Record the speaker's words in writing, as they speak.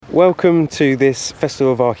Welcome to this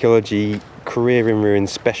Festival of Archaeology Career in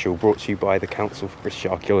Ruins special brought to you by the Council for British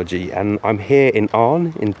Archaeology, and I'm here in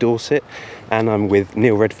Arne in Dorset and I'm with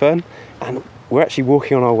Neil Redfern, and we're actually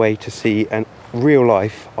walking on our way to see a real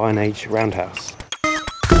life Iron Age roundhouse.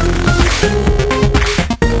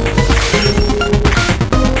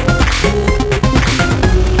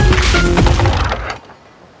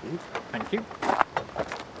 Thank you.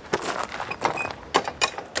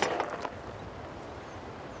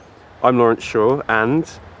 I'm Lawrence Shaw and,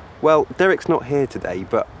 well, Derek's not here today,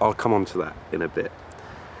 but I'll come on to that in a bit.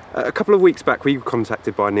 A couple of weeks back we were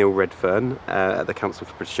contacted by Neil Redfern at the Council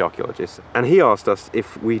for British Archaeologists, and he asked us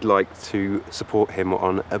if we'd like to support him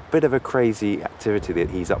on a bit of a crazy activity that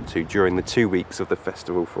he's up to during the 2 weeks of the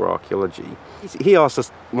Festival for Archaeology. He asked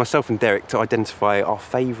us, myself and Derek, to identify our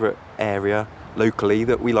favourite area locally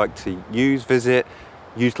that we like to use, visit,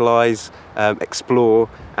 utilise, explore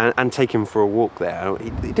and take him for a walk there.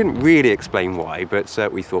 He didn't really explain why,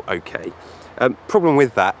 but we thought okay. Problem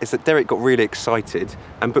with that is that Derek got really excited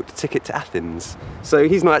and booked a ticket to Athens. So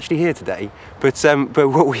he's not actually here today, but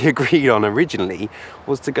what we agreed on originally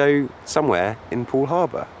was to go somewhere in Poole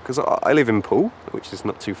Harbour, because I live in Poole, which is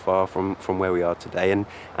not too far from where we are today,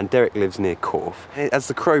 and Derek lives near Corfe. As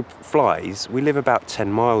the crow flies, we live about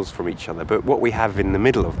 10 miles from each other, but what we have in the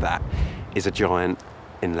middle of that is a giant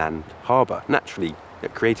inland harbour, naturally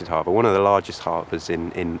created harbour, one of the largest harbours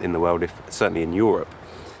in the world, certainly in Europe.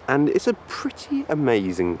 And it's a pretty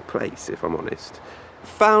amazing place, if I'm honest.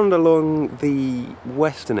 Found along the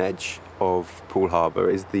western edge of Poole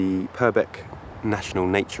Harbour is the Purbeck National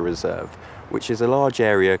Nature Reserve, which is a large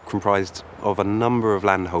area comprised of a number of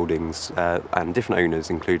land holdings and different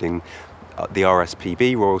owners, including the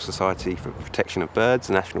RSPB, Royal Society for Protection of Birds,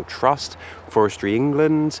 the National Trust, Forestry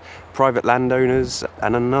England, private landowners,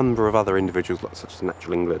 and a number of other individuals such as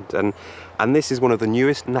Natural England. And this is one of the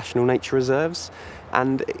newest national nature reserves,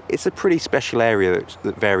 and it's a pretty special area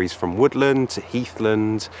that varies from woodland to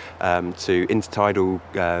heathland to intertidal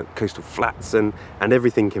coastal flats and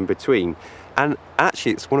everything in between. And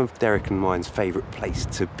actually it's one of Derek and mine's favourite place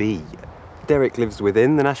to be. Derek lives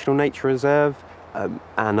within the National Nature Reserve,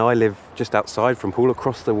 and I live just outside from Poole,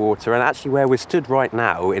 across the water, and actually where we're stood right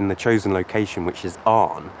now in the chosen location, which is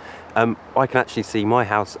Arne, I can actually see my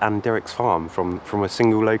house and Derek's farm from a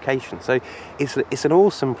single location. So it's an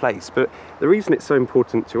awesome place, but the reason it's so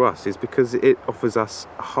important to us is because it offers us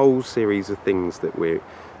a whole series of things that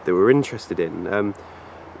we're interested in.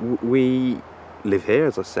 We live here,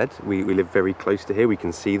 as I said, we live very close to here, we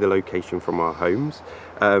can see the location from our homes.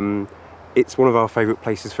 It's one of our favourite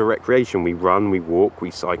places for recreation. We run, we walk,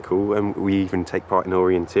 we cycle, and we even take part in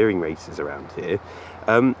orienteering races around here.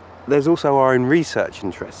 There's also our own research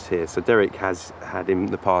interests here. So Derek has had in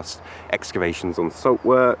the past excavations on salt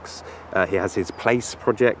works. He has his Place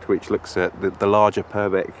project, which looks at the larger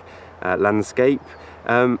Purbeck landscape.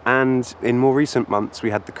 And in more recent months, we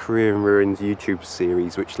had the Career in Ruins YouTube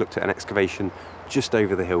series, which looked at an excavation just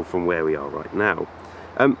over the hill from where we are right now.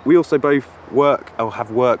 We also both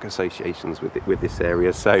have work associations with this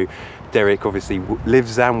area. So Derek obviously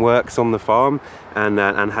lives and works on the farm and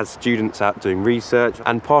has students out doing research.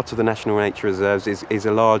 And part of the National Nature Reserves is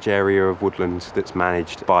a large area of woodland that's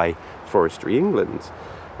managed by Forestry England.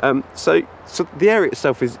 So the area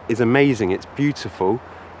itself is amazing. It's beautiful.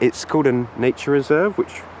 It's called a nature reserve,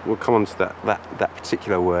 which we'll come on to that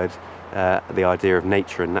particular word, the idea of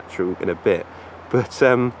nature and natural in a bit.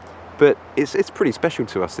 But it's pretty special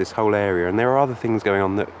to us, this whole area, and there are other things going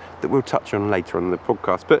on that we'll touch on later on in the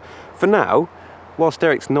podcast. But for now, whilst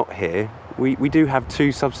Derek's not here, we do have two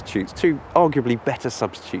arguably better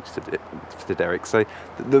substitutes to Derek. So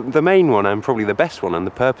the main one, and probably the best one, and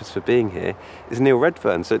the purpose for being here, is Neil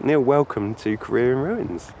Redfern. So Neil, welcome to Career in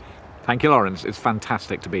Ruins. Thank you, Lawrence. It's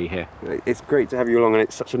fantastic to be here. It's great to have you along, and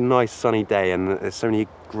it's such a nice sunny day, and there's so many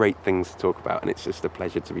great things to talk about, and it's just a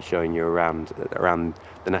pleasure to be showing you around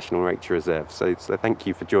the National Nature Reserve. So thank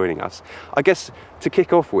you for joining us. I guess to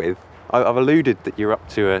kick off with, I've alluded that you're up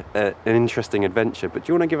to an interesting adventure, but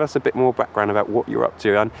do you want to give us a bit more background about what you're up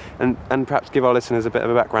to, and perhaps give our listeners a bit of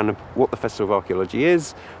a background of what the Festival of Archaeology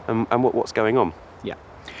is and what's going on? Yeah.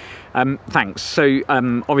 Thanks. So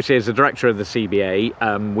obviously as the director of the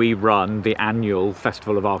CBA, we run the annual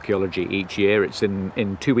Festival of Archaeology each year. It's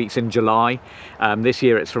in 2 weeks in July. This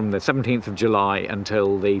year it's from the 17th of July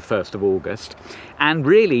until the 1st of August. And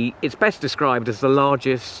really it's best described as the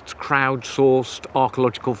largest crowd-sourced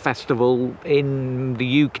archaeological festival in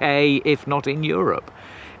the UK, if not in Europe.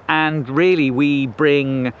 And really we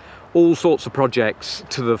bring all sorts of projects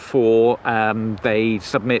to the fore. They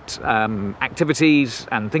submit activities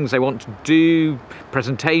and things they want to do,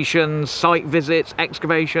 presentations, site visits,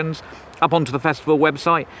 excavations, up onto the festival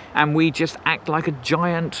website, and we just act like a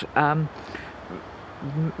giant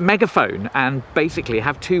megaphone and basically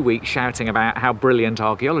have 2 weeks shouting about how brilliant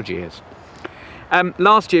archaeology is.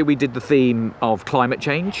 Last year we did the theme of climate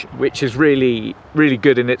change, which is really, really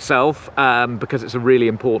good in itself because it's a really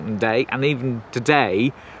important day. And even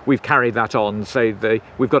today we've carried that on. So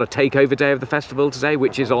we've got a takeover day of the festival today,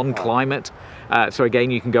 which is on climate. So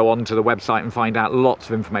again, you can go onto the website and find out lots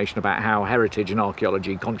of information about how heritage and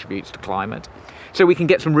archaeology contributes to climate. So we can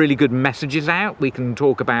get some really good messages out. We can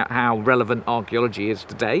talk about how relevant archaeology is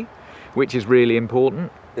today, which is really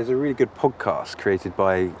important. There's a really good podcast created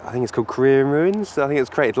by, I think it's called Career in Ruins. I think it was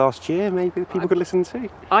created last year, maybe people could listen to.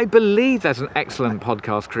 I believe there's an excellent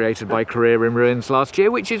podcast created by Career in Ruins last year,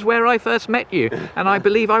 which is where I first met you. And I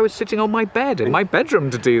believe I was sitting on my bed in my bedroom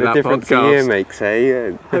to do that difference podcast. A year makes,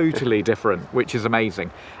 eh? Totally different, which is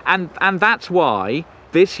amazing. And that's why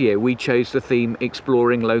this year we chose the theme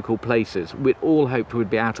Exploring Local Places. We'd all hoped we'd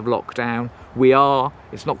be out of lockdown. We are.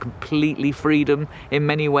 It's not completely freedom in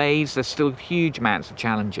many ways. There's still huge amounts of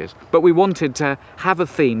challenges. But we wanted to have a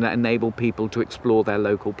theme that enabled people to explore their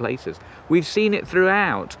local places. We've seen it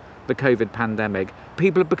throughout the COVID pandemic.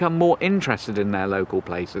 People have become more interested in their local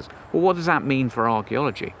places. Well, what does that mean for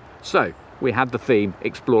archaeology? So we had the theme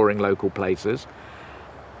Exploring Local Places.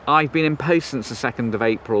 I've been in post since the 2nd of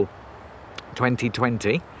April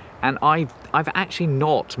 2020, and I've actually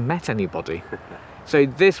not met anybody. So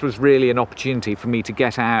this was really an opportunity for me to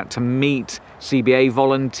get out, to meet CBA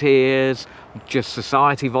volunteers, just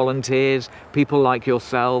society volunteers, people like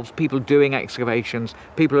yourselves, people doing excavations,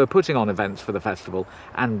 people who are putting on events for the festival,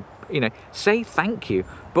 and say thank you,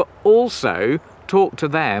 but also talk to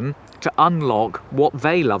them to unlock what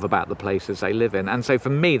they love about the places they live in. And so for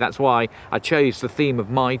me, that's why I chose the theme of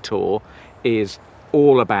my tour is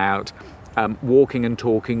all about walking and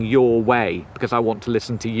talking your way, because I want to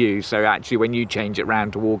listen to you. So actually when you change it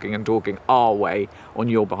round to walking and talking our way on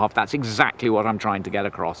your behalf, that's exactly what I'm trying to get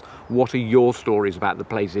across. What are your stories about the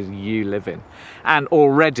places you live in? And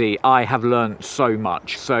already I have learned so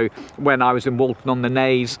much. So when I was in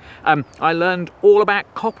Walton-on-the-Naze, I learned all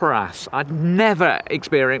about copperas. I'd never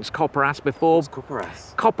experienced copperas before. What's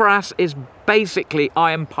copperas? Copperas is basically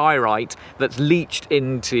iron pyrite that's leached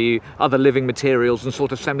into other living materials and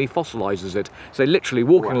sort of semi-fossilizes it. So literally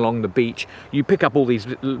walking along the beach, you pick up all these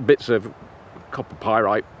little bits of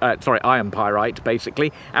iron pyrite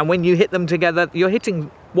basically, and when you hit them together, you're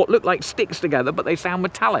hitting what look like sticks together, but they sound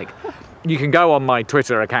metallic. You can go on my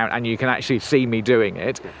Twitter account and you can actually see me doing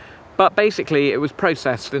it. But basically, it was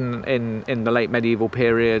processed in the late medieval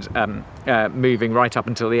period, moving right up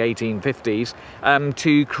until the 1850s,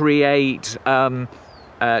 to create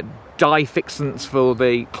dye fixants for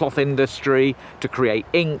the cloth industry, to create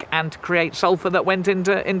ink, and to create sulphur that went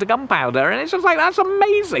into gunpowder. And it's just like, that's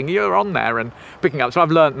amazing. You're on there and picking up. So I've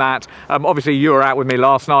learnt that. Obviously, you were out with me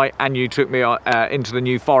last night and you took me into the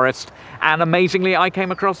New Forest. And amazingly, I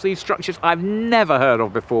came across these structures I've never heard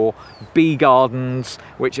of before. Bee gardens,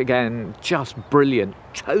 which again, just brilliant.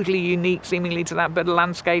 Totally unique, seemingly, to that bit of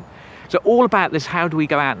landscape. So all about this, how do we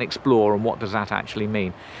go out and explore, and what does that actually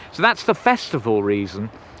mean? So that's the festival reason.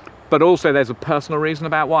 But also there's a personal reason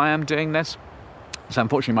about why I'm doing this. So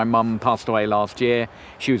unfortunately my mum passed away last year.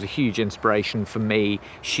 She was a huge inspiration for me.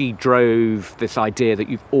 She drove this idea that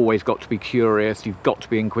you've always got to be curious, you've got to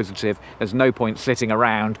be inquisitive. There's no point sitting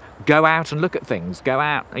around. Go out and look at things. Go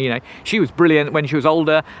out. She was brilliant when she was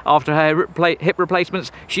older. After her hip replacements,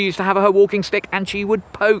 she used to have her walking stick and she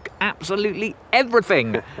would poke absolutely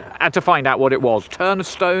everything to find out what it was. Turn a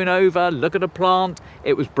stone over, look at a plant.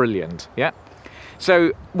 It was brilliant. Yeah.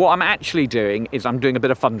 So what I'm actually doing is I'm doing a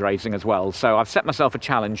bit of fundraising as well. So I've set myself a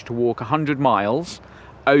challenge to walk 100 miles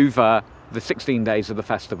over the 16 days of the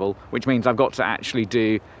festival, which means I've got to actually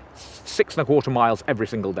do 6.25 miles every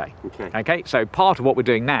single day. Okay. So part of what we're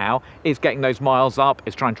doing now is getting those miles up,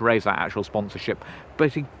 is trying to raise that actual sponsorship.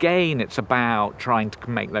 But again, it's about trying to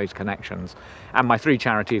make those connections. And my 3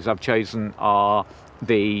 charities I've chosen are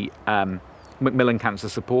the Macmillan Cancer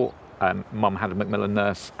Support. Mum had a Macmillan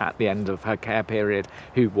nurse at the end of her care period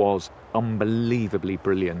who was unbelievably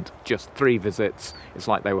brilliant. Just 3 visits. It's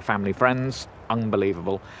like they were family friends.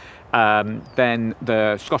 Unbelievable. Then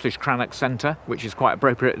the Scottish Cranach Centre, which is quite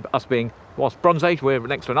appropriate, us being Bronze Age, we're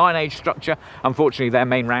next to an Iron Age structure. Unfortunately, their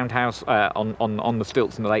main roundhouse on the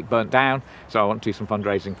stilts in the lake burnt down, so I want to do some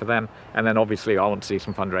fundraising for them. And then obviously I want to do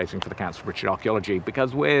some fundraising for the Council for British Archaeology,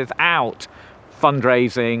 because without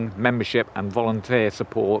fundraising, membership and volunteer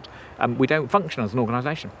support, we don't function as an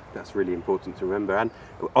organisation. That's really important to remember. And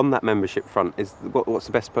on that membership front, what's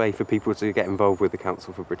the best way for people to get involved with the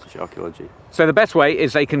Council for British Archaeology? So the best way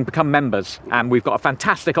is they can become members, and we've got a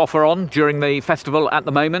fantastic offer on during the festival at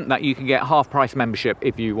the moment that you can get half-price membership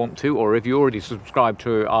if you want to, or if you already subscribe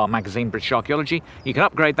to our magazine British Archaeology, you can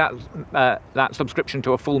upgrade that subscription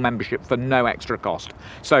to a full membership for no extra cost.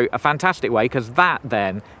 So a fantastic way, because that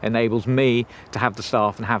then enables me to have the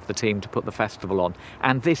staff and have the team to put the festival on.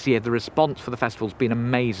 And this year the response for the festival's been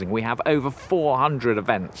amazing. We have over 400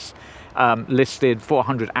 events listed,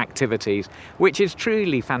 400 activities, which is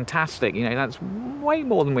truly fantastic. You know, that's way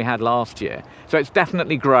more than we had last year. So it's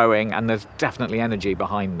definitely growing, and there's definitely energy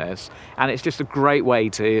behind this. And it's just a great way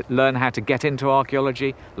to learn how to get into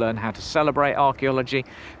archaeology, learn how to celebrate archaeology,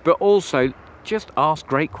 but also just ask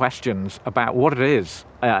great questions about what it is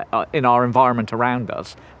in our environment around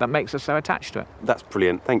us that makes us so attached to it. That's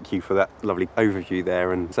brilliant. Thank you for that lovely overview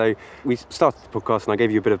there. And so we started the podcast and I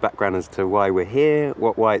gave you a bit of background as to why we're here,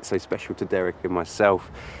 why it's so special to Derek and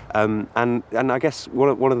myself. And I guess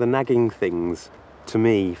one of the nagging things to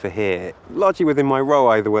me for here, largely within my role,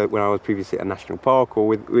 either when I was previously at a national park or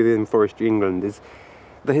within Forestry England, is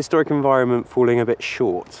the historic environment falling a bit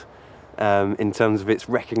short in terms of its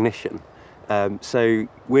recognition. So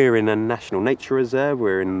we're in a national nature reserve,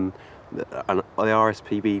 we're in the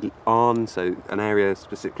RSPB Arn, so an area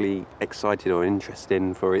specifically excited or interested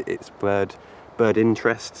in for its bird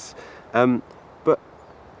interests. But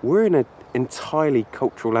we're in an entirely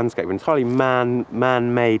cultural landscape, entirely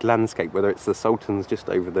man-made landscape, whether it's the Sultans just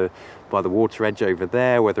by the water edge over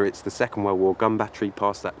there, whether it's the Second World War gun battery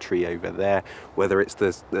past that tree over there, whether it's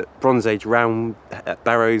the Bronze Age round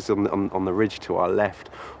barrows on the ridge to our left,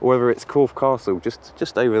 or whether it's Corfe Castle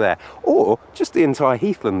just over there, or just the entire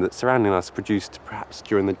heathland that's surrounding us, produced perhaps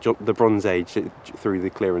during the Bronze Age through the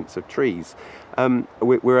clearance of trees.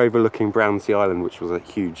 We're overlooking Brownsea Island, which was a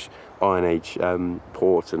huge Iron Age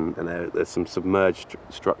port, and there's some submerged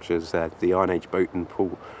structures there, the Iron Age boat and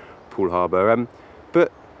pool harbour.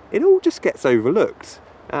 But it all just gets overlooked,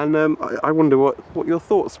 and I wonder what your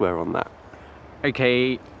thoughts were on that.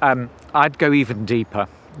 Okay, I'd go even deeper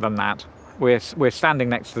than that. We're standing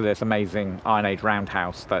next to this amazing Iron Age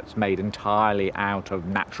roundhouse that's made entirely out of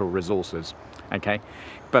natural resources. Okay,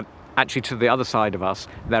 but actually to the other side of us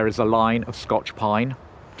there is a line of Scotch pine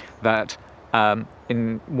that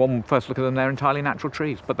in one first look at them, they're entirely natural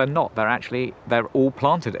trees, but they're not. They're all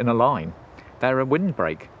planted in a line. They're a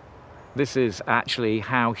windbreak. This is actually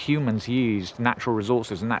how humans used natural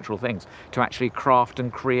resources and natural things to actually craft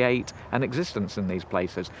and create an existence in these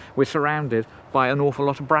places. We're surrounded by an awful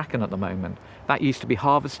lot of bracken at the moment. That used to be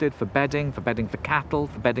harvested for bedding for cattle,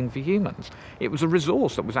 for bedding for humans. It was a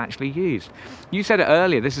resource that was actually used. You said it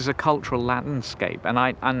earlier, this is a cultural landscape,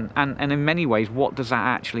 and in many ways, what does that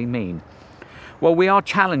actually mean? Well, we are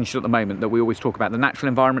challenged at the moment that we always talk about the natural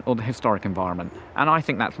environment or the historic environment, and I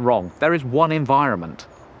think that's wrong. There is one environment,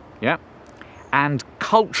 yeah? And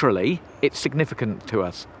culturally, it's significant to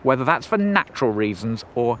us, whether that's for natural reasons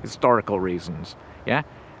or historical reasons, yeah?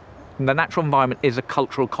 And the natural environment is a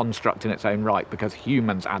cultural construct in its own right because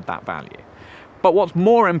humans add that value. But what's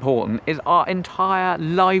more important is our entire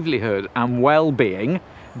livelihood and well-being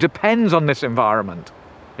depends on this environment,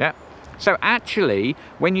 yeah? So actually,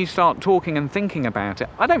 when you start talking and thinking about it,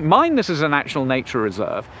 I don't mind this as a national nature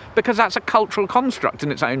reserve because that's a cultural construct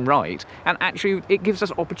in its own right, and actually it gives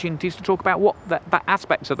us opportunities to talk about what the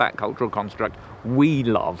aspects of that cultural construct we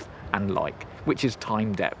love and like, which is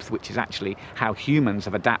time depth, which is actually how humans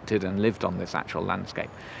have adapted and lived on this actual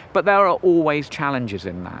landscape. But there are always challenges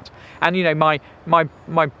in that. And you know, my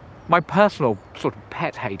personal sort of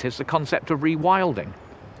pet hate is the concept of rewilding,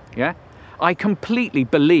 yeah? I completely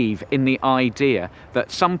believe in the idea that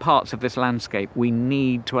some parts of this landscape we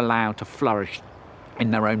need to allow to flourish in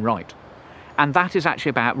their own right. And that is actually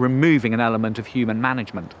about removing an element of human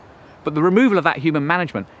management. But the removal of that human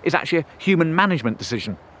management is actually a human management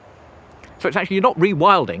decision. So it's actually, you're not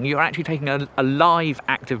rewilding, you're actually taking a live,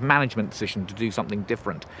 active management decision to do something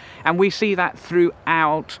different. And we see that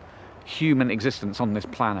throughout human existence on this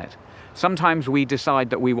planet. Sometimes we decide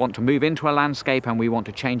that we want to move into a landscape and we want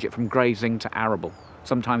to change it from grazing to arable.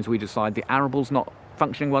 Sometimes we decide the arable's not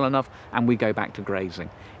functioning well enough and we go back to grazing.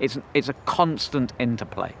 It's a constant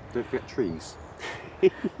interplay. Don't forget trees.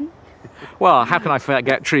 Well, how can I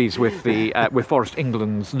forget trees with Forest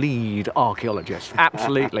England's lead archaeologist?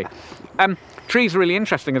 Absolutely. Trees are really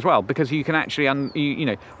interesting as well because you can actually, you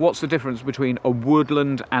know, what's the difference between a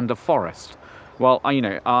woodland and a forest? Well, you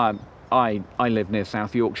know, I live near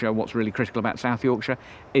South Yorkshire. What's really critical about South Yorkshire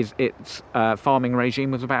is its farming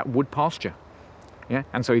regime was about wood pasture. Yeah,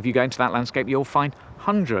 and so if you go into that landscape, you'll find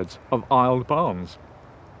hundreds of aisled barns,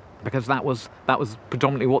 because that was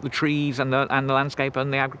predominantly what the trees and the landscape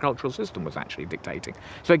and the agricultural system was actually dictating.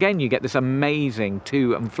 So again, you get this amazing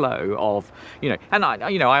to and flow of, and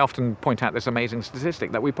I often point out this amazing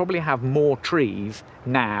statistic that we probably have more trees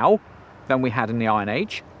now than we had in the Iron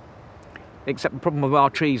Age. Except the problem with our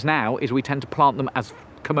trees now is we tend to plant them as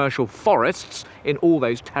commercial forests in all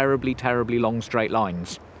those terribly, terribly long straight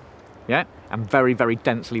lines. Yeah, and very, very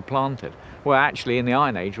densely planted. Well, actually, in the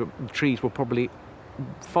Iron Age, the trees were probably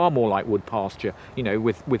far more like wood pasture,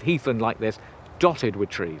 with heathland like this, dotted with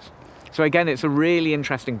trees. So again, it's a really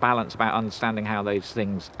interesting balance about understanding how those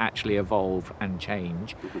things actually evolve and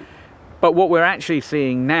change. But what we're actually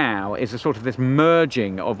seeing now is a sort of this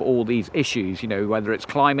merging of all these issues, whether it's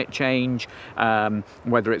climate change,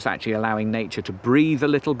 whether it's actually allowing nature to breathe a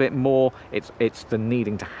little bit more, it's the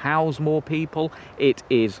needing to house more people, it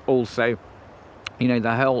is also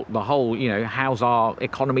the whole how's our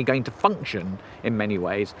economy going to function in many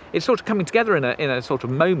ways. It's sort of coming together in a sort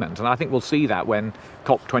of moment, and I think we'll see that when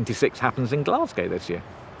COP26 happens in Glasgow this year.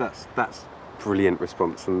 That's brilliant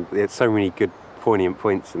response, and there's so many good poignant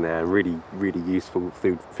points in there, and really, really useful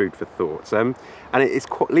food for thought. And it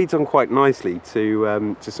leads on quite nicely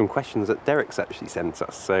to some questions that Derek's actually sent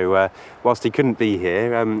us. So whilst he couldn't be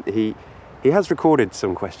here, he has recorded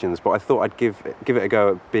some questions, but I thought I'd give it a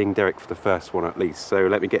go at being Derek for the first one at least. So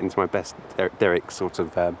let me get into my best Derek sort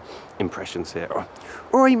of impressions here.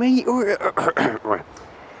 Oi, mate. Right.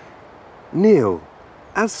 Neil,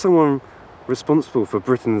 as someone responsible for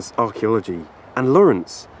Britain's archaeology, and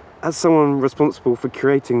Lawrence, as someone responsible for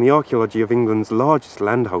creating the archaeology of England's largest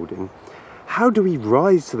landholding, how do we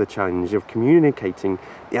rise to the challenge of communicating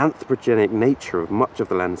the anthropogenic nature of much of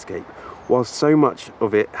the landscape, while so much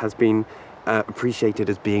of it has been appreciated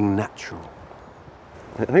as being natural?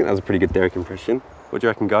 I think that was a pretty good Derek impression. What do you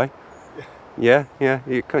reckon, Guy? Yeah.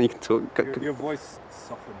 You can talk. Your voice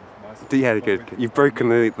softened nicely. Yeah, good. You've broken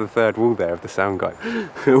the third wall there of the sound guy.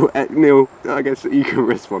 Neil, I guess you can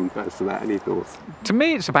respond first to that. Any thoughts? To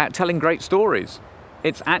me, it's about telling great stories.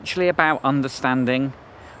 It's actually about understanding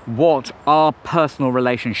what our personal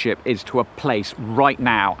relationship is to a place right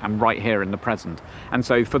now and right here in the present. And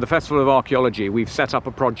so for the Festival of Archaeology, we've set up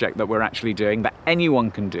a project that we're actually doing that anyone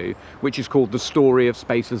can do, which is called The Story of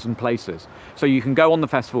Spaces and Places. So you can go on the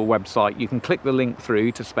festival website, you can click the link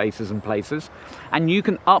through to Spaces and Places, and you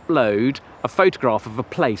can upload a photograph of a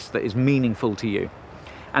place that is meaningful to you.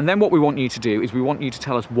 And then what we want you to do is we want you to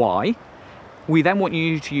tell us why. We then want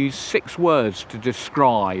you to use 6 words to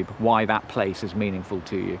describe why that place is meaningful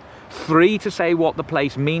to you. 3 to say what the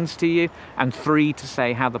place means to you, and 3 to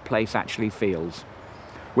say how the place actually feels.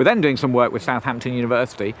 We're then doing some work with Southampton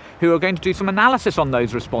University, who are going to do some analysis on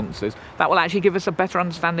those responses that will actually give us a better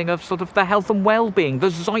understanding of sort of the health and well-being,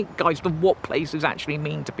 the zeitgeist of what places actually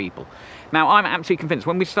mean to people. Now, I'm absolutely convinced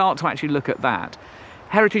when we start to actually look at that,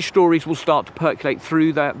 heritage stories will start to percolate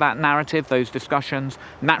through that narrative, those discussions.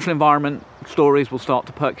 Natural environment stories will start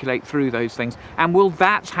to percolate through those things. And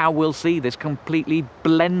that's how we'll see this completely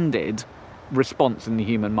blended response in the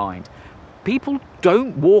human mind. People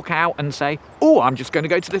don't walk out and say, oh, I'm just going to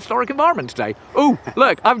go to the historic environment today. Oh,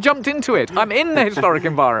 look, I've jumped into it. I'm in the historic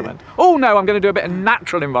environment. Oh, no, I'm going to do a bit of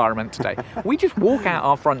natural environment today. We just walk out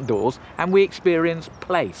our front doors and we experience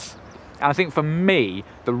place. And I think for me,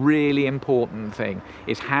 the really important thing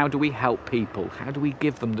is how do we help people? How do we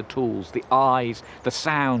give them the tools, the eyes, the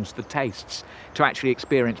sounds, the tastes to actually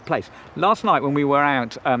experience place? Last night when we were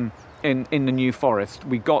out in the New Forest,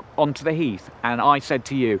 we got onto the heath and I said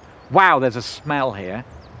to you, wow, there's a smell here.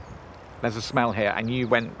 There's a smell here. And you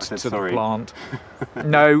went to sorry. The plant.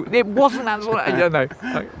 No, it wasn't that sort of, I don't know.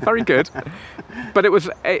 Very good. But it was,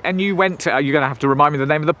 and you went to, you're going to have to remind me the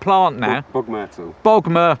name of the plant now. Bog myrtle. Bog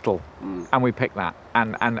myrtle. And we picked that.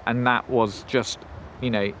 And that was just,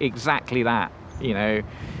 exactly that. It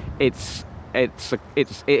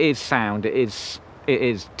is sound, it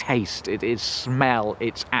is taste, it is smell,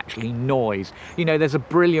 it's actually noise. There's a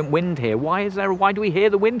brilliant wind here. Why do we hear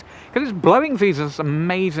the wind? Because it's blowing through this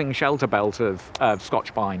amazing shelter belt of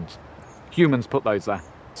Scotch pines. Humans put those there.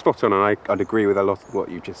 Spot on, and I'd agree with a lot of what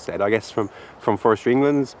you just said. I guess from Forestry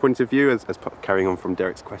England's point of view, as carrying on from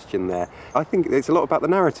Derek's question there, I think it's a lot about the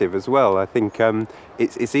narrative as well. I think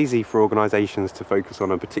it's easy for organisations to focus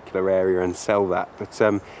on a particular area and sell that, but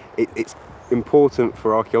it's important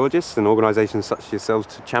for archaeologists and organisations such as yourselves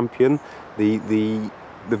to champion the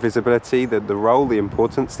visibility, the role, the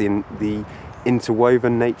importance, the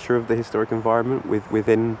interwoven nature of the historic environment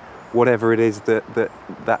within whatever it is that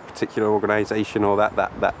particular organisation or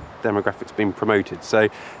that demographic's been promoted. So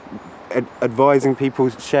advising people,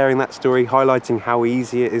 sharing that story, highlighting how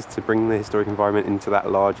easy it is to bring the historic environment into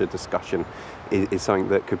that larger discussion is something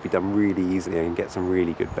that could be done really easily and get some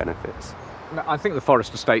really good benefits. I think the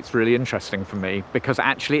Forest Estate's really interesting for me because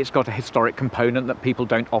actually it's got a historic component that people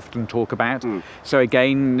don't often talk about. So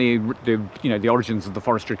again, the origins of the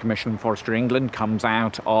Forestry Commission and Forestry England comes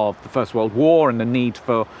out of the First World War and the need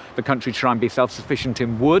for the country to try and be self-sufficient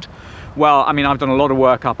in wood. Well, I mean, I've done a lot of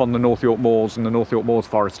work up on the North York Moors and the North York Moors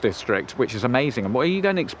Forest District, which is amazing. And are you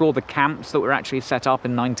going to explore the camps that were actually set up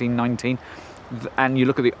in 1919? And you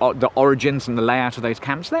look at the origins and the layout of those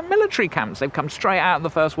camps, they're military camps. They've come straight out of the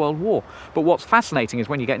First World War. But what's fascinating is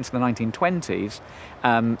when you get into the 1920s,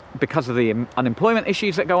 because of the unemployment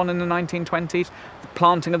issues that go on in the 1920s, the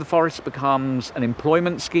planting of the forests becomes an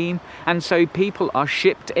employment scheme. And so people are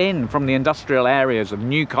shipped in from the industrial areas of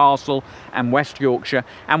Newcastle and West Yorkshire.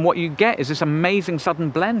 And what you get is this amazing southern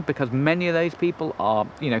blend because many of those people are,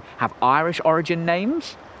 have Irish origin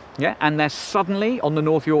names. Yeah, and they're suddenly on the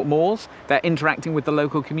North York Moors, they're interacting with the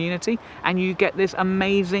local community, and you get this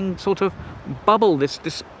amazing sort of bubble, this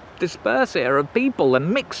dispersia of people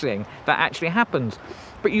and mixing that actually happens.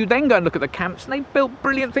 But you then go and look at the camps, and they built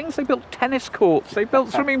brilliant things. They built tennis courts, they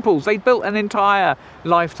built swimming pools, they built an entire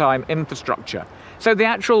lifetime infrastructure. So the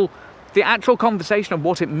actual conversation of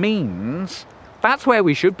what it means, that's where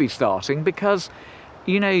we should be starting because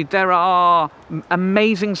there are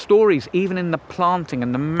amazing stories, even in the planting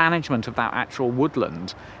and the management of that actual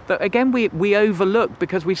woodland, that again we overlook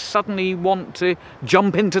because we suddenly want to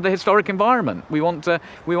jump into the historic environment. We want to,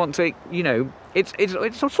 it's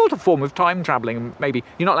a sort of form of time travelling. Maybe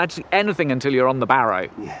you're not allowed to see anything until you're on the Barrow.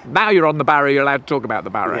 Yeah. Now you're on the Barrow, you're allowed to talk about the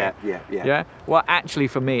Barrow. Yeah. Well, actually,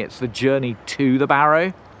 for me, it's the journey to the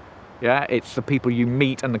Barrow. Yeah, it's the people you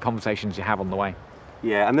meet and the conversations you have on the way.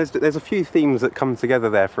 Yeah, and there's a few themes that come together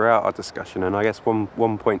there throughout our discussion, and I guess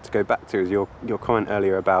one point to go back to is your comment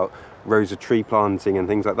earlier about rows of tree planting and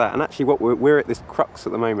things like that. And actually, what we're at this crux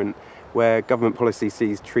at the moment, where government policy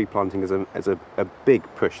sees tree planting as a big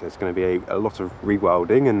push. There's going to be a lot of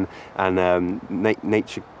rewilding and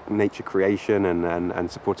nature creation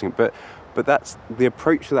and supporting it. But that's the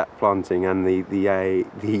approach to that planting and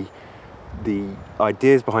the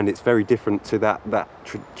ideas behind it's very different to that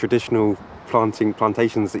traditional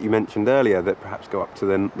plantations that you mentioned earlier that perhaps go up to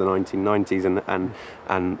the 1990s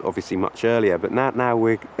and obviously much earlier. But now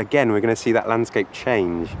we're going to see that landscape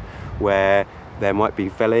change where there might be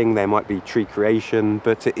felling, there might be tree creation,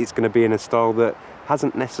 but it's going to be in a style that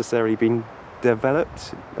hasn't necessarily been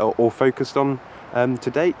developed or focused on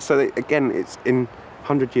to date. So again, it's in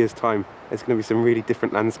 100 years' time, there's going to be some really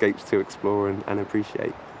different landscapes to explore and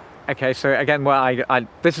appreciate. Okay, so again,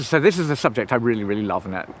 this is a subject I really, really love,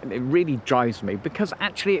 and it really drives me because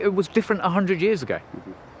actually it was different 100 years ago,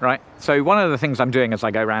 right? So one of the things I'm doing as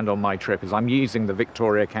I go around on my trip is I'm using the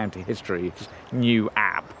Victoria County History's new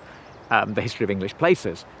app, the History of English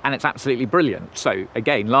Places, and it's absolutely brilliant. So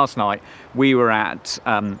again, last night we were at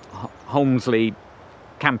Holmesley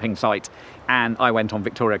camping site, and I went on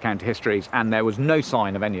Victoria County Histories, and there was no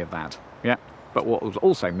sign of any of that. Yeah, but what was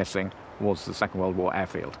also missing was the Second World War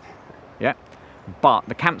airfield. Yeah, but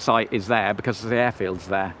the campsite is there because the airfield's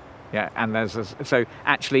there. Yeah, and so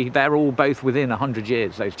actually they're all both within 100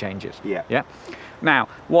 years, those changes. Yeah. Now,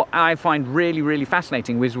 what I find really, really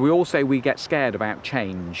fascinating is we get scared about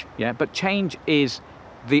change. Yeah, but change is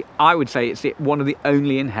I would say it's one of the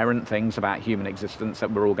only inherent things about human existence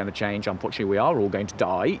that we're all going to change. Unfortunately, we are all going to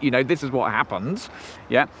die. This is what happens.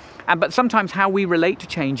 Yeah, but sometimes how we relate to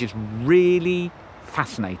change is really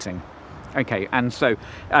fascinating. Okay, and so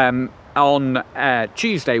on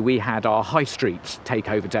Tuesday we had our High Streets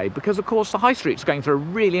takeover day because, of course, the High Street's going through a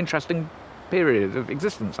really interesting period of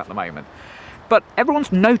existence at the moment. But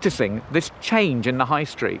everyone's noticing this change in the High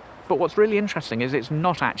Street. But what's really interesting is it's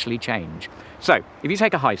not actually change. So, if you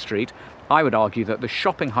take a High Street, I would argue that the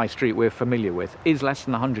shopping High Street we're familiar with is less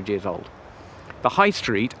than 100 years old. The High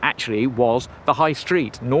Street actually was the High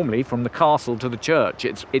Street, normally from the castle to the church.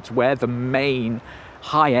 It's where the main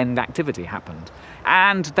high-end activity happened.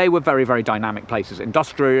 And they were very, very dynamic places.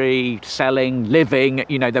 Industrially, selling, living,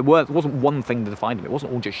 there wasn't one thing to define them. It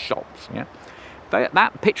wasn't all just shops, yeah?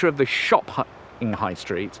 That picture of the shopping High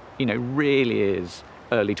Street, really is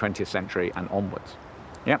early 20th century and onwards,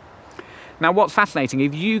 yeah? Now, what's fascinating,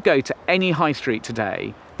 if you go to any High Street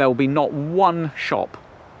today, there will be not one shop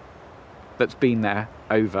that's been there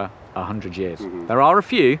over 100 years. Mm-hmm. There are a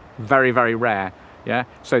few, very, very rare. Yeah,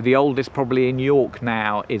 so the oldest probably in York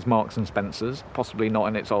now is Marks and Spencer's, possibly not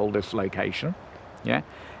in its oldest location. Yeah,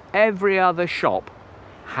 every other shop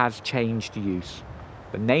has changed use.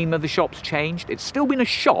 The name of the shop's changed. It's still been a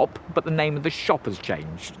shop, but the name of the shop has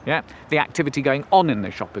changed. Yeah, the activity going on in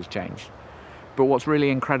the shop has changed. But what's really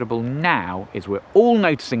incredible now is we're all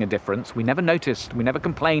noticing a difference. We never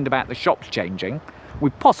complained about the shops changing. We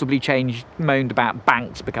possibly moaned about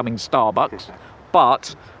banks becoming Starbucks,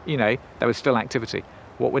 but, there was still activity.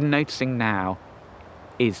 What we're noticing now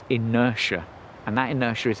is inertia, and that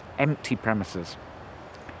inertia is empty premises.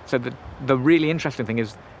 So the really interesting thing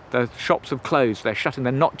is the shops have closed, they're shutting,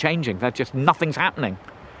 they're not changing, nothing's happening.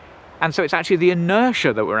 And so it's actually the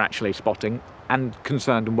inertia that we're actually spotting and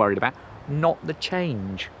concerned and worried about, not the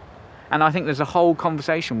change. And I think there's a whole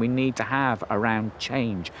conversation we need to have around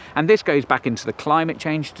change. And this goes back into the climate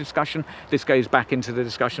change discussion. This goes back into the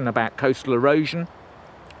discussion about coastal erosion.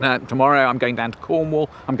 Tomorrow I'm going down to Cornwall,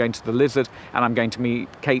 I'm going to the Lizard, and I'm going to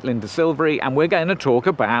meet Caitlin de Silvery, and we're going to talk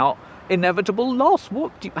about inevitable loss.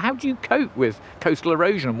 How do you cope with coastal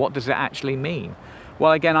erosion, and what does it actually mean?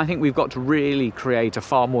 Well, again, I think we've got to really create a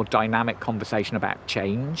far more dynamic conversation about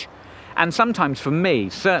change. And sometimes for me,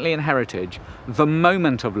 certainly in heritage, the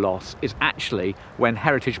moment of loss is actually when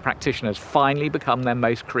heritage practitioners finally become their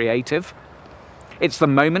most creative. It's the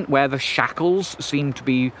moment where the shackles seem to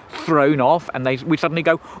be thrown off and we suddenly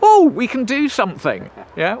go, oh, we can do something.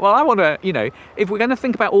 Yeah, well, I want to, if we're going to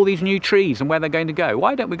think about all these new trees and where they're going to go,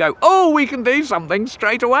 why don't we go, oh, we can do something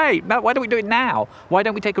straight away? Now, why don't we do it now? Why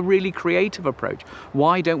don't we take a really creative approach?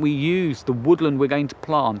 Why don't we use the woodland we're going to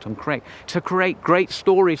plant and create great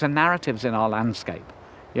stories and narratives in our landscape?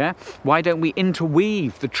 Yeah? Why don't we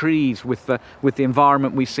interweave the trees with the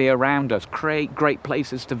environment we see around us, create great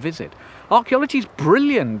places to visit? Archaeology is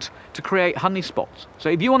brilliant to create honey spots. So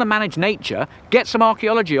if you want to manage nature, get some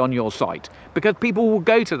archaeology on your site, because people will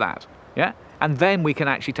go to that. Yeah? And then we can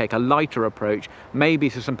actually take a lighter approach, maybe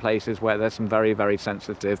to some places where there's some very, very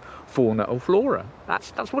sensitive fauna or flora.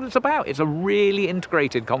 That's what it's about. It's a really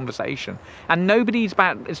integrated conversation. And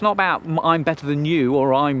it's not about I'm better than you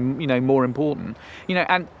or I'm, more important.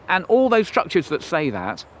 And all those structures that say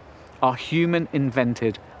that are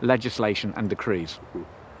human-invented legislation and decrees.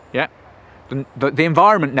 Yeah? The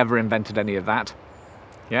environment never invented any of that.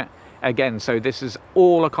 Yeah? Again, so this is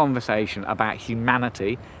all a conversation about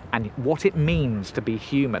humanity and what it means to be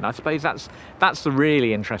human. I suppose that's the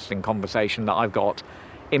really interesting conversation that I've got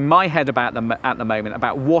in my head about them at the moment,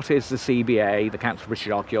 about what is the CBA, the Council for British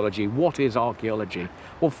Archaeology, what is archaeology?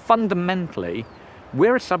 Well, fundamentally,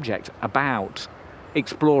 we're a subject about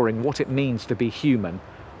exploring what it means to be human,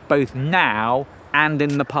 both now and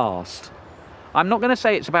in the past. I'm not going to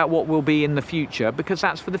say it's about what will be in the future, because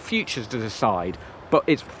that's for the future to decide. But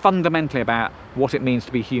it's fundamentally about what it means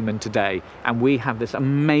to be human today. And we have this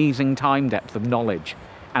amazing time depth of knowledge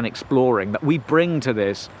and exploring that we bring to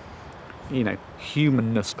this,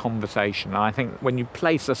 humanness conversation. And I think when you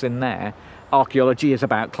place us in there, archaeology is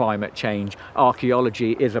about climate change.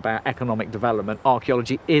 Archaeology is about economic development.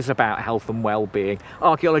 Archaeology is about health and well-being.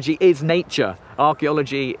 Archaeology is nature.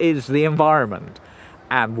 Archaeology is the environment.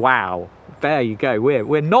 And wow, there you go.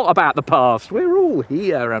 We're not about the past. We're all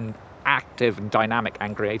here and active and dynamic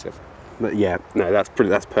and creative. Yeah, no,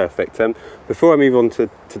 that's perfect. Before I move on to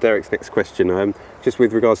Derek's next question, just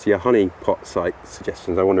with regards to your honey pot site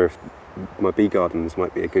suggestions, I wonder if my bee gardens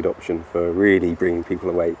might be a good option for really bringing people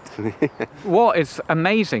away. What is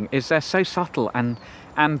amazing is they're so subtle, and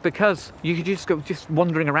because you could just go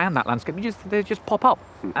wandering around that landscape, they just pop up,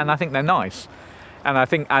 and I think they're nice, and I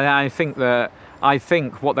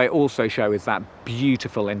think what they also show is that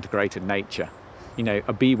beautiful integrated nature.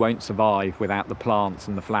 A bee won't survive without the plants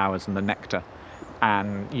and the flowers and the nectar.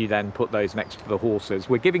 And you then put those next to the horses.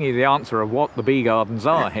 We're giving you the answer of what the bee gardens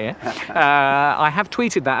are here. I have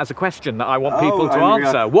tweeted that as a question that I want people to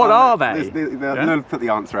answer. What are they? They'll put the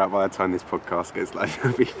answer out by the time this podcast goes live.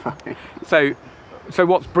 It'll be fine. So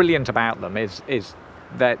what's brilliant about them is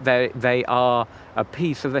that they are a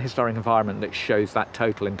piece of the historic environment that shows that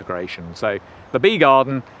total integration. So the bee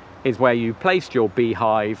garden is where you placed your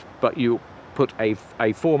beehive, but you put a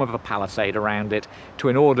form of a palisade around it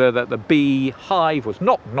in order that the beehive was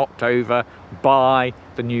not knocked over by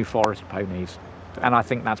the New Forest ponies. And I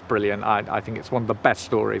think that's brilliant. I think it's one of the best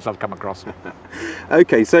stories I've come across.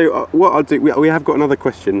 Okay, so what I'll do, we have got another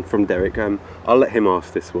question from Derek. I'll let him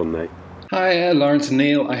ask this one though. Hi, Lawrence and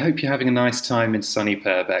Neil. I hope you're having a nice time in sunny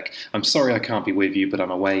Purbeck. I'm sorry I can't be with you, but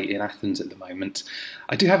I'm away in Athens at the moment.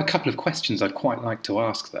 I do have a couple of questions I'd quite like to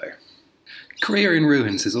ask though. Career in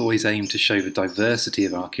Ruins has always aimed to show the diversity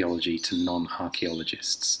of archaeology to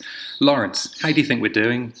non-archaeologists. Lawrence, how do you think we're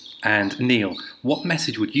doing? And Neil, what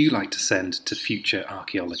message would you like to send to future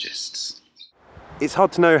archaeologists? It's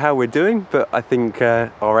hard to know how we're doing, but I think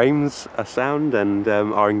our aims are sound and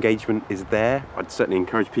our engagement is there. I'd certainly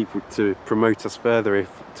encourage people to promote us further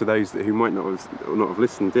to those who might not have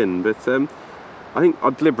listened in. But I think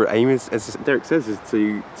our deliberate aim is, as Derek says, is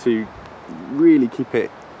to really keep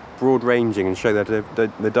it broad-ranging and show that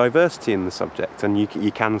the diversity in the subject. And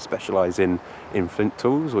you can specialise in flint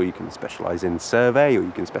tools, or you can specialise in survey, or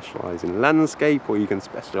you can specialise in landscape, or you can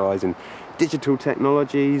specialise in digital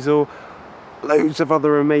technologies, or loads of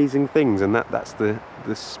other amazing things. And that's the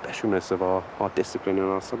specialness of our discipline and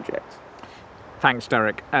our subject. Thanks,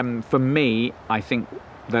 Derek. For me, I think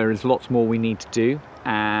there is lots more we need to do,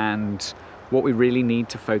 and what we really need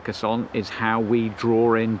to focus on is how we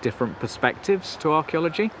draw in different perspectives to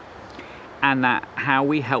archaeology, and that how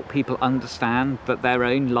we help people understand that their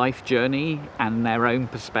own life journey and their own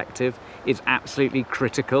perspective is absolutely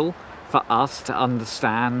critical for us to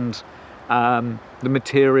understand the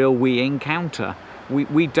material we encounter.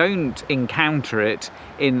 We don't encounter it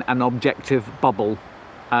in an objective bubble.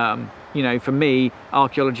 For me,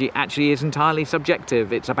 archaeology actually is entirely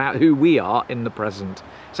subjective. It's about who we are in the present.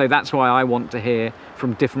 So that's why I want to hear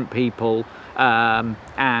from different people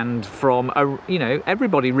and from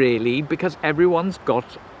everybody, really, because everyone's got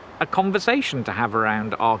a conversation to have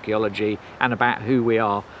around archaeology and about who we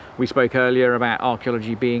are. We spoke earlier about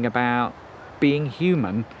archaeology being about being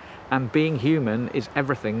human, and being human is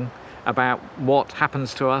everything about what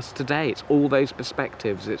happens to us today. It's all those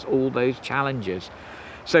perspectives, it's all those challenges.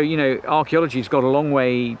 So, archaeology's got a long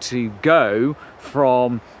way to go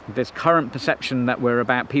from this current perception that we're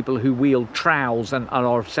about people who wield trowels and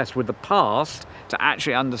are obsessed with the past, to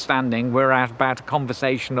actually understanding we're about a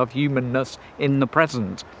conversation of humanness in the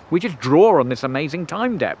present. We just draw on this amazing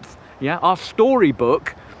time depth. Yeah, our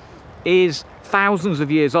storybook is thousands of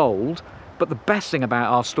years old, but the best thing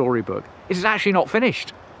about our storybook is it's actually not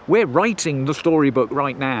finished. We're writing the storybook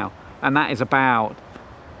right now, and that is about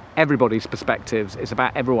everybody's perspectives. It's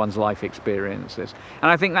about everyone's life experiences. And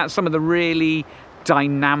I think that's some of the really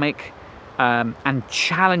dynamic and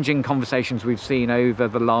challenging conversations we've seen over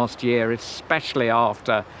the last year, especially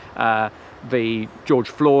after the George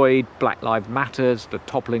Floyd, Black Lives Matters, the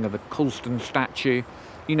toppling of the Colston statue.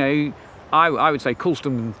 I would say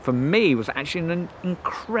Colston, for me, was actually an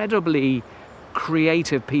incredibly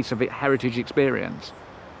creative piece of heritage experience.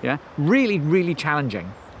 Yeah, really, really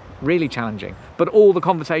challenging. Really challenging. But all the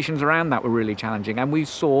conversations around that were really challenging, and we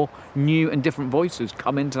saw new and different voices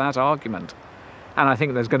come into that argument. And I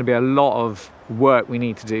think there's going to be a lot of work we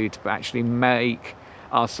need to do to actually make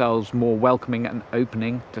ourselves more welcoming and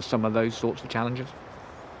opening to some of those sorts of challenges.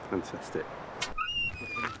 Fantastic.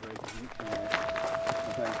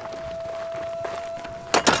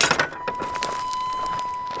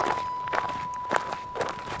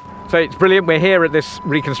 So it's brilliant. We're here at this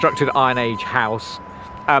reconstructed Iron Age house.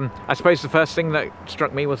 I suppose the first thing that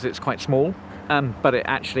struck me was it's quite small, but it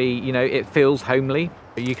actually, it feels homely.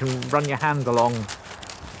 You can run your hand along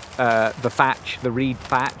the thatch, the reed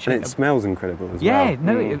thatch. And it smells incredible as well. Yeah,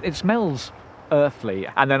 no, it smells earthly.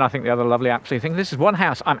 And then I think the other lovely absolute thing, this is one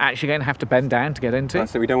house I'm actually going to have to bend down to get into.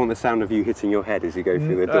 So we don't want the sound of you hitting your head as you go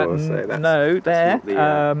through the door. So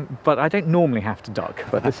that's but I don't normally have to duck,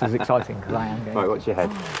 but this is exciting because I am going. Right, watch your head.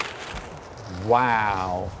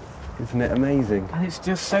 Wow. Isn't it amazing? And it's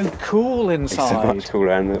just so cool inside. It's so much cooler,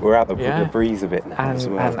 and we're out the breeze of it now as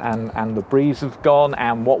well. And the breeze has gone,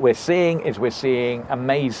 and what we're seeing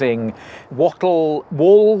amazing wattle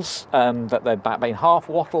walls that they've been half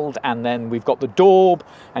wattled, and then we've got the daub,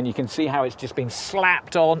 and you can see how it's just been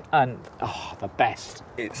slapped on, and the best.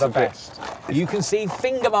 It's the best. You can see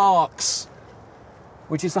finger marks,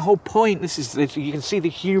 which is the whole point. You can see the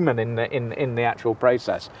human in the actual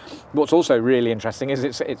process. What's also really interesting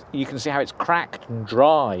is you can see how it's cracked and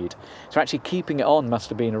dried. So actually keeping it on must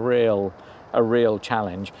have been a real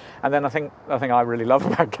challenge. And then I think I really love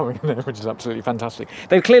about coming in there, which is absolutely fantastic.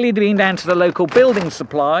 They've clearly been down to the local building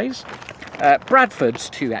supplies, Bradford's,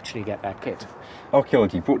 to actually get their kit.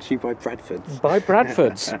 Archaeology brought to you by Bradford's. By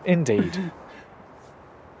Bradford's, indeed.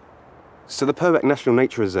 So the Purbeck National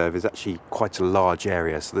Nature Reserve is actually quite a large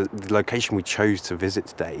area. So the location we chose to visit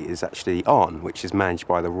today is actually Arne, which is managed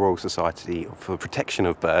by the Royal Society for the Protection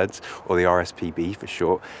of Birds, or the RSPB for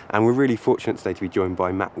short. And we're really fortunate today to be joined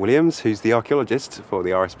by Matt Williams, who's the archaeologist for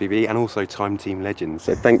the RSPB and also Time Team Legend.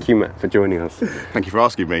 So thank you, Matt, for joining us. Thank you for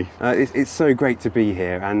asking me. It's so great to be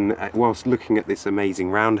here. And whilst looking at this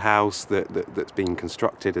amazing roundhouse that's being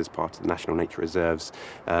constructed as part of the National Nature Reserve's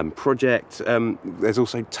project, there's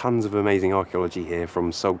also tons of amazing amazing archaeology here,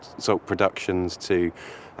 from salt productions to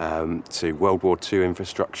World War II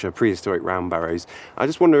infrastructure, prehistoric round barrows. I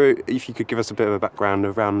just wonder if you could give us a bit of a background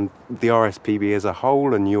around the RSPB as a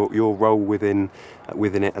whole and your role within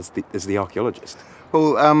it as the archaeologist.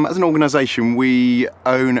 Well, as an organisation, we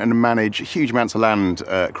own and manage huge amounts of land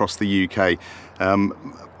across the UK.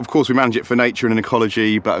 Of course, we manage it for nature and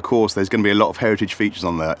ecology, but of course, there's going to be a lot of heritage features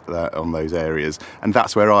on on those areas, and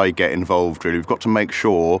that's where I get involved. Really, we've got to make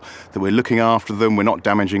sure that we're looking after them, we're not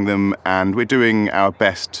damaging them, and we're doing our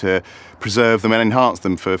best to preserve them and enhance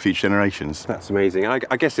them for future generations. That's amazing.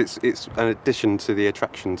 I guess it's an addition to the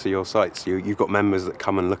attraction to your sites. You've got members that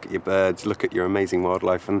come and look at your birds, look at your amazing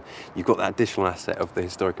wildlife, and you've got that additional asset of the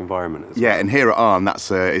historic environment as well. Yeah, and here at Arne, that's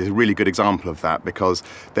is a really good example of that, because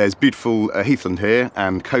there's beautiful heathland here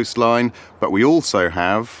and coastline, but we also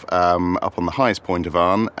have, up on the highest point of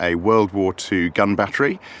Arne, a World War II gun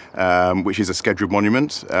battery, which is a scheduled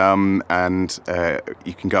monument, and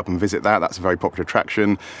you can go up and visit that. That's a very popular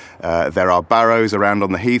attraction. There are barrows around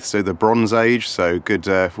on the heath, so the Bronze Age, so good,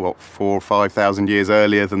 4,000 or 5,000 years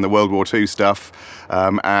earlier than the World War II stuff.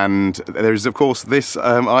 And there is, of course, this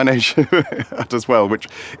Iron Age as well, which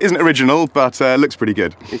isn't original, but looks pretty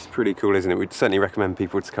good. It's pretty cool, isn't it? We'd certainly recommend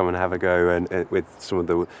people to come and have a go and with some of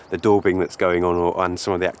the daubing that's going on and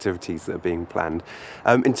some of the activities that are being planned.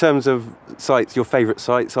 In terms of sites, your favourite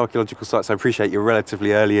sites, archaeological sites, I appreciate you're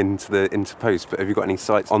relatively early into post, but have you got any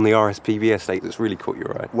sites on the RSPB estate that's really caught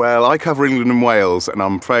your eye? Well, I cover England and Wales, and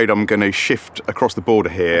I'm afraid I'm going to shift across the border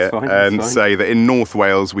here and say that in North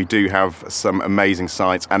Wales we do have some amazing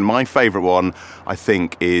sites, and my favourite one, I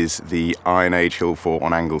think, is the Iron Age Hill Fort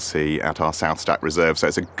on Anglesey at our South Stack Reserve, so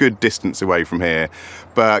it's a good distance away from here.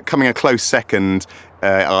 But coming a close second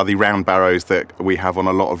are the round barrows that we have on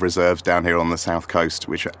a lot of reserves down here on the south coast,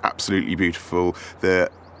 which are absolutely beautiful. The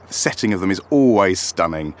setting of them is always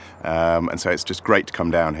stunning, and so it's just great to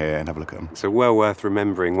come down here and have a look at them. So well worth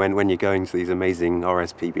remembering when you're going to these amazing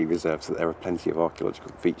RSPB reserves that there are plenty of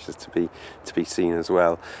archaeological features to be seen as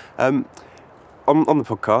well. On the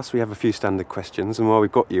podcast, we have a few standard questions, and while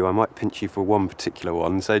we've got you, I might pinch you for one particular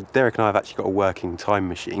one. So Derek and I have actually got a working time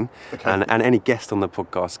machine, okay, and any guest on the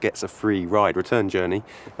podcast gets a free return journey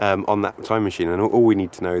on that time machine, and all we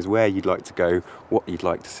need to know is where you'd like to go, what you'd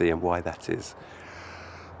like to see, and why that is.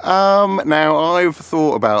 Now, I've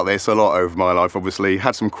thought about this a lot over my life, obviously,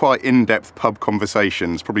 had some quite in-depth pub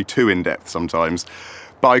conversations, probably too in-depth sometimes,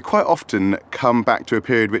 but I quite often come back to a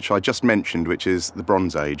period which I just mentioned, which is the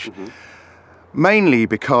Bronze Age. Mm-hmm. Mainly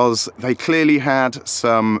because they clearly had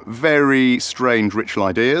some very strange ritual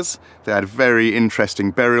ideas. They had very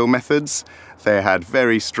interesting burial methods. They had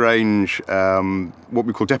very strange, what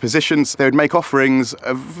we call depositions. They would make offerings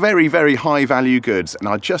of very, very high value goods. And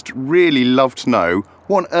I just really love to know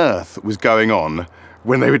what on earth was going on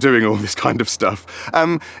when they were doing all this kind of stuff.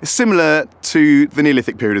 Similar to the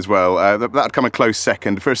Neolithic period as well. That would come a close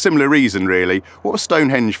second for a similar reason, really. What was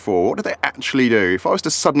Stonehenge for? What did they actually do? If I was to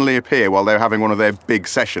suddenly appear while they were having one of their big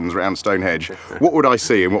sessions around Stonehenge, what would I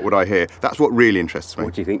see and what would I hear? That's what really interests me.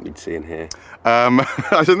 What do you think you'd see and hear?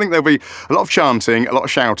 I don't think there'll be a lot of chanting, a lot of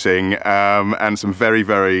shouting, and some very,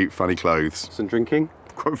 very funny clothes. Some drinking?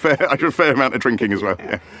 A fair amount of drinking as well.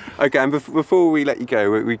 Yeah. Okay, and before we let you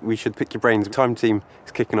go, we should pick your brains. The Time Team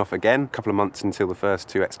is kicking off again, a couple of months until the first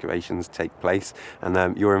two excavations take place,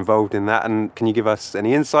 and you're involved in that. And can you give us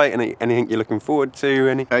any insight, anything you're looking forward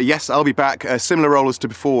to? Yes, I'll be back. A similar role as to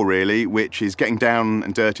before, really, which is getting down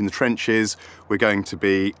and dirty in the trenches. We're going to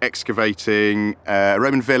be excavating a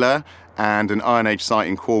Roman villa and an Iron Age site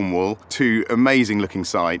in Cornwall, two amazing looking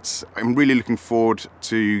sites. I'm really looking forward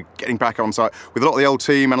to getting back on site with a lot of the old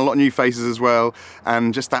team and a lot of new faces as well,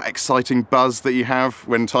 and just that exciting buzz that you have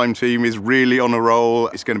when Time Team is really on a roll.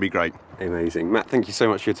 It's going to be great. Amazing. Matt, thank you so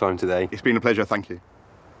much for your time today. It's been a pleasure, thank you.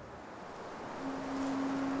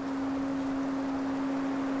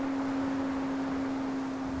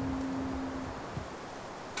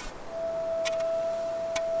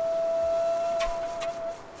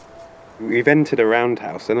 We've entered a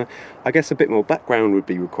roundhouse, and I guess a bit more background would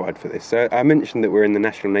be required for this. So I mentioned that we're in the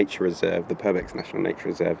National Nature Reserve, the Purbeck National Nature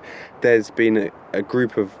Reserve. There's been a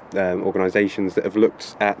group of organisations that have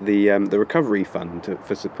looked at the recovery fund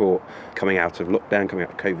for support coming out of lockdown, coming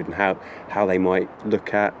out of COVID, and how they might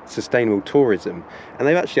look at sustainable tourism. And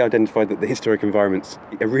they've actually identified that the historic environment's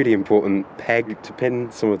a really important peg to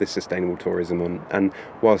pin some of this sustainable tourism on. And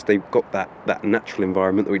whilst they've got that natural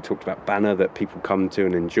environment that we talked about, Banner, that people come to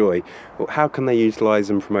and enjoy, well, how can they utilise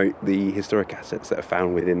and promote the historic assets that are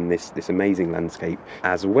found within this amazing landscape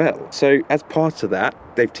as well? So as part of that,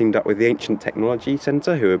 they've teamed up with the Ancient Technology Technology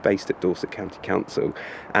Centre, who are based at Dorset County Council,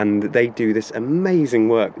 and they do this amazing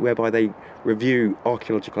work whereby they review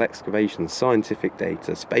archaeological excavations, scientific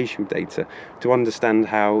data, spatial data, to understand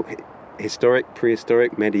how historic,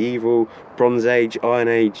 prehistoric, medieval, Bronze Age, Iron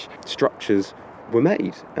Age structures were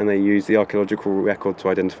made. And they use the archaeological record to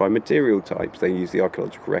identify material types. They use the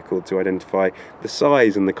archaeological record to identify the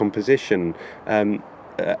size and the composition,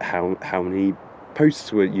 how many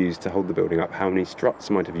posts were used to hold the building up, how many struts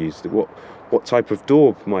might have used, what type of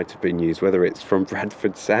daub might have been used, whether it's from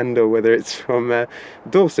Bradford sand or whether it's from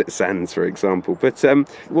Dorset sands, for example. But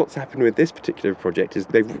what's happened with this particular project is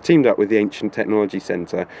they've teamed up with the Ancient Technology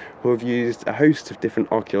Centre, who have used a host of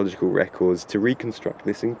different archaeological records to reconstruct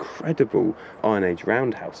this incredible Iron Age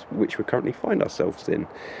roundhouse, which we currently find ourselves in.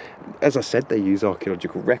 As I said, they use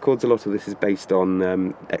archaeological records. A lot of this is based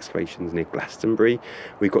on excavations near Glastonbury.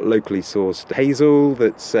 We've got locally sourced hazel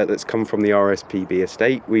that's come from the RSPB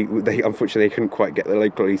estate. They unfortunately couldn't quite get the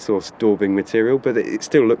locally sourced daubing material, but it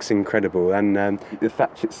still looks incredible. And the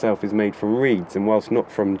thatch itself is made from reeds, and whilst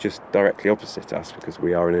not from just directly opposite us, because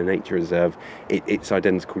we are in a nature reserve, it's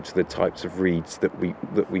identical to the types of reeds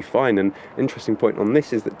that we find. And an interesting point on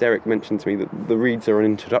this is that Derek mentioned to me that the reeds are an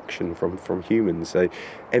introduction from humans. So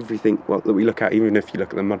everything that we look at, even if you look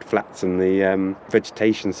at the mud flats and the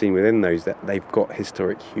vegetation seen within those, that they've got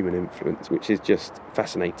historic human influence, which is just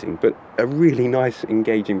fascinating. But a really nice,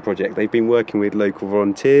 engaging project. They've been working with local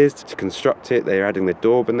volunteers to construct it. They're adding the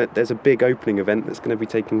daub, and there's a big opening event that's going to be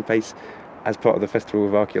taking place as part of the Festival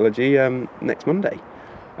of Archaeology next Monday.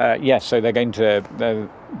 Yes, so they're going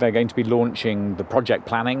to be launching the project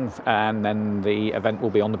planning, and then the event will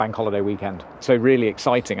be on the bank holiday weekend. So really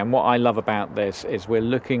exciting. And what I love about this is we're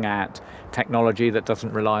looking at technology that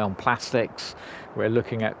doesn't rely on plastics. We're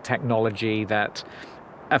looking at technology that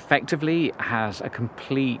effectively has a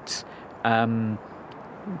complete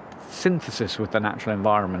synthesis with the natural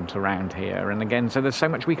environment around here. And again, so there's so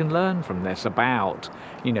much we can learn from this about,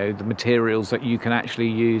 the materials that you can actually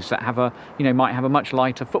use that have might have a much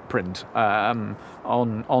lighter footprint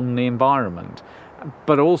on the environment.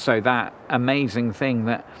 But also that amazing thing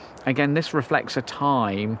that, again, this reflects a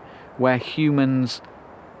time where humans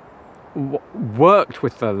worked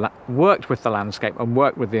with the landscape and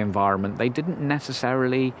worked with the environment. They didn't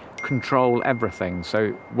necessarily control everything. So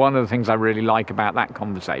one of the things I really like about that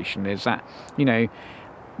conversation is that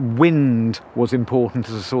wind was important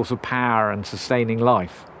as a source of power and sustaining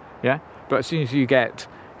life. Yeah, but as soon as you get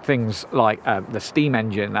things like the steam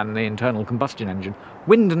engine and the internal combustion engine,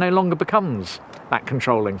 wind no longer becomes that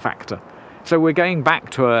controlling factor. So we're going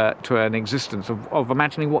back to an existence of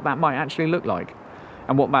imagining what that might actually look like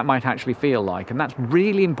and what that might actually feel like. And that's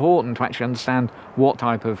really important to actually understand what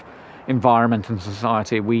type of environment and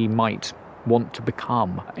society we might want to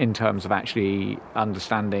become in terms of actually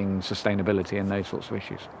understanding sustainability and those sorts of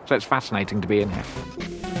issues. So it's fascinating to be in here.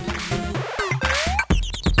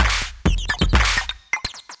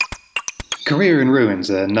 Career in Ruins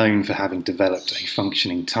are known for having developed a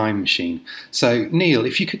functioning time machine. So, Neil,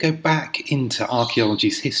 if you could go back into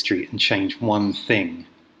archaeology's history and change one thing,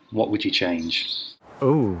 what would you change?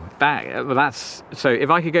 That's so. If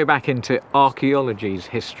I could go back into archaeology's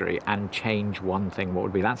history and change one thing, what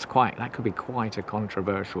would be? That could be quite a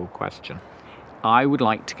controversial question. I would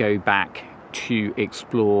like to go back to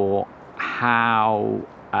explore how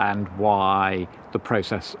and why the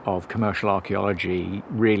process of commercial archaeology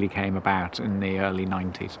really came about in the early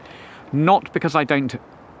 90s. Not because I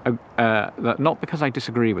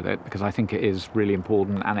disagree with it, because I think it is really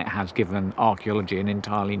important and it has given archaeology an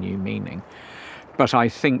entirely new meaning. But I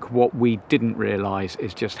think what we didn't realise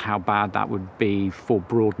is just how bad that would be for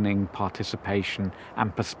broadening participation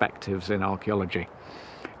and perspectives in archaeology.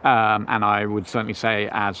 And I would certainly say,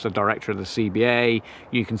 as the director of the CBA,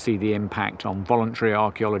 you can see the impact on voluntary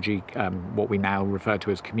archaeology, what we now refer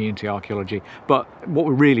to as community archaeology. But what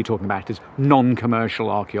we're really talking about is non-commercial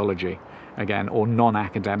archaeology, again, or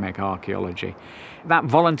non-academic archaeology. That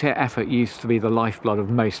volunteer effort used to be the lifeblood of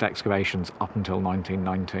most excavations up until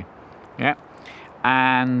 1990. Yeah.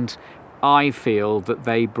 And I feel that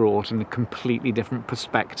they brought in a completely different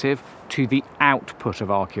perspective to the output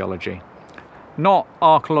of archaeology. Not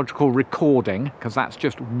archaeological recording, because that's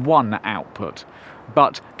just one output,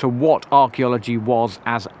 but to what archaeology was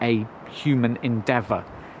as a human endeavour.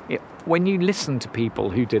 When you listen to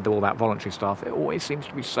people who did all that voluntary stuff, it always seems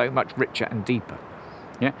to be so much richer and deeper.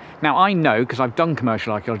 Yeah. Now, I know, because I've done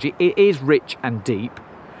commercial archaeology, it is rich and deep.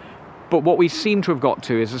 But what we seem to have got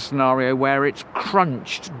to is a scenario where it's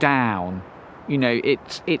crunched down.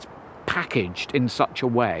 It's packaged in such a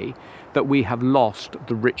way that we have lost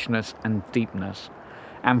the richness and deepness.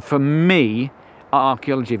 And for me,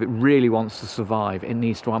 archaeology, if it really wants to survive, it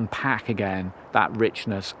needs to unpack again that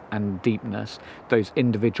richness and deepness, those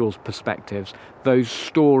individuals' perspectives, those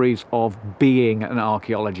stories of being an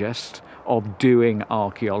archaeologist, of doing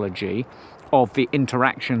archaeology, of the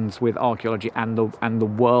interactions with archaeology and the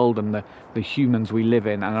world and the humans we live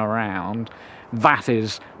in and around. That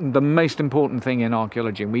is the most important thing in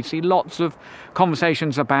archaeology. And we see lots of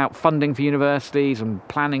conversations about funding for universities and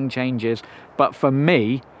planning changes. But for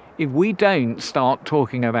me, if we don't start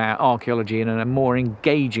talking about archaeology in a more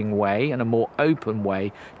engaging way and a more open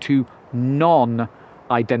way to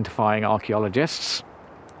non-identifying archaeologists,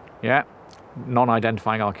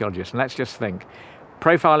 non-identifying archaeologists, and let's just think,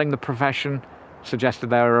 profiling the profession suggested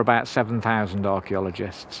there are about 7,000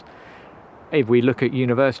 archaeologists. If we look at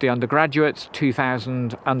university undergraduates,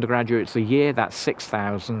 2,000 undergraduates a year, that's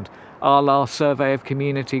 6,000. Our last survey of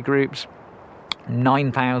community groups,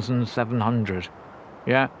 9,700.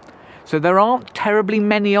 Yeah. So there aren't terribly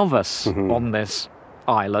many of us on this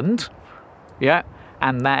island. Yeah.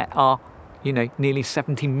 And there are, nearly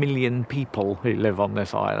 70 million people who live on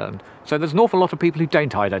this island. So there's an awful lot of people who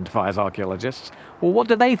don't identify as archaeologists. Well, what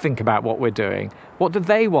do they think about what we're doing? What do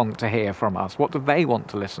they want to hear from us? What do they want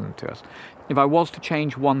to listen to us? If I was to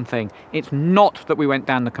change one thing, it's not that we went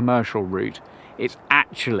down the commercial route. It's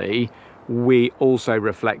actually we also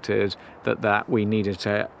reflected that we needed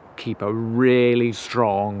to keep a really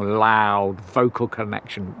strong, loud, vocal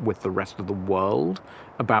connection with the rest of the world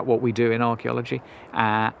about what we do in archaeology.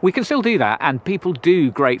 We can still do that, and people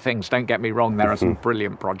do great things, don't get me wrong, there are some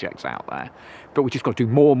brilliant projects out there, but we just got to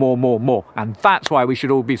do more, and that's why we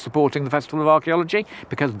should all be supporting the Festival of Archaeology,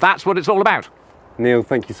 because that's what it's all about. Neil,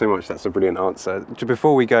 thank you so much, that's a brilliant answer.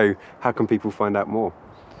 Before we go, how can people find out more?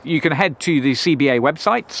 You can head to the CBA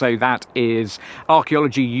website, so that is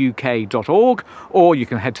archaeologyuk.org, or you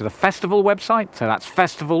can head to the festival website, so that's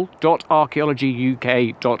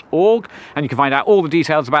festival.archaeologyuk.org, and you can find out all the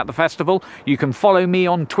details about the festival. You can follow me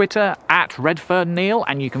on Twitter @RedfernNeil,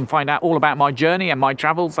 and you can find out all about my journey and my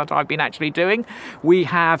travels that I've been actually doing. We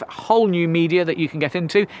have whole new media that you can get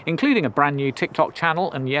into, including a brand new TikTok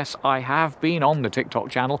channel, and yes, I have been on the TikTok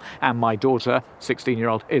channel, and my daughter,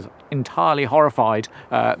 16-year-old, is entirely horrified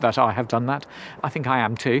that I have done that. I think I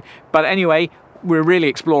am too. But anyway, we're really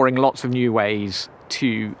exploring lots of new ways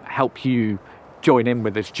to help you join in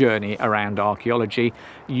with this journey around archaeology.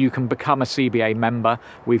 You can become a CBA member.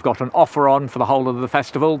 We've got an offer on for the whole of the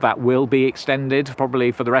festival that will be extended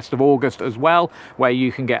probably for the rest of August as well, where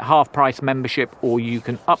you can get half-price membership or you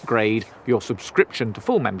can upgrade your subscription to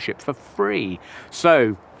full membership for free.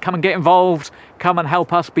 So come and get involved, come and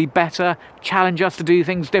help us be better, challenge us to do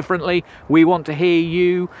things differently. We want to hear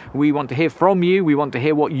you, we want to hear from you, we want to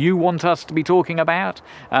hear what you want us to be talking about.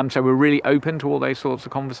 So we're really open to all those sorts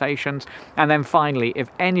of conversations. And then finally, if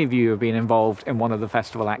any of you have been involved in one of the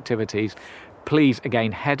festival activities, please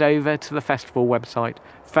again head over to the festival website,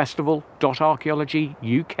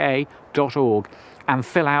 festival.archaeologyuk.org, and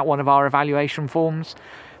fill out one of our evaluation forms.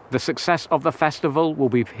 The success of the festival will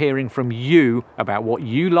be hearing from you about what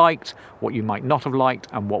you liked, what you might not have liked,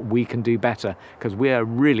 and what we can do better, because we are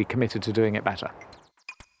really committed to doing it better.